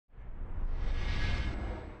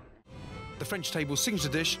The French table's signature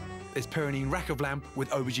dish is Pyrenean rack of lamb with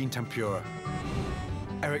aubergine tempura.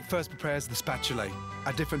 Eric first prepares the spatule,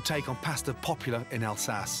 a different take on pasta popular in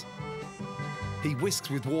Alsace. He whisks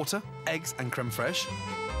with water, eggs and creme fraiche,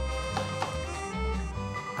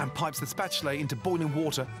 and pipes the spatula into boiling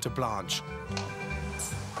water to blanch.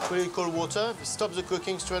 Really cold water, stop the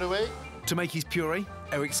cooking straight away. To make his puree,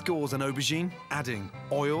 Eric scores an aubergine, adding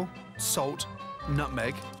oil, salt,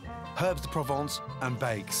 nutmeg, herbs de Provence and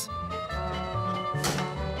bakes.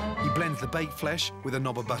 He blends the baked flesh with a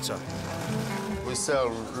knob of butter. We sell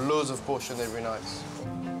loads of portions every night.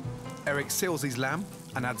 Eric seals his lamb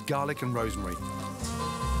and adds garlic and rosemary.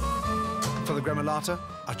 For the gremolata,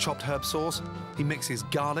 a chopped herb sauce, he mixes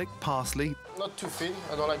garlic, parsley... Not too thin.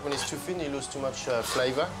 I don't like when it's too thin, you lose too much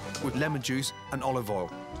flavour. ...with lemon juice and olive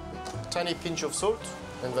oil. Tiny pinch of salt,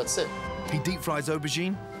 and that's it. He deep fries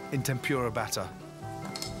aubergine in tempura batter.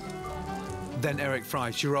 Then Eric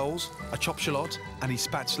fries girolles, a chopped shallot, and his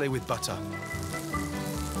spatula with butter.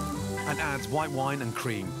 And adds white wine and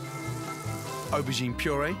cream. Aubergine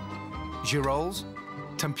puree, girolles,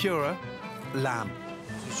 tempura, lamb.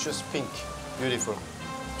 It's just pink. Beautiful.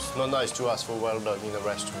 It's not nice to ask for well done in a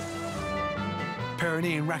restaurant.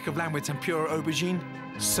 Pyrenean rack of lamb with tempura aubergine,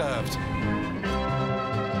 served.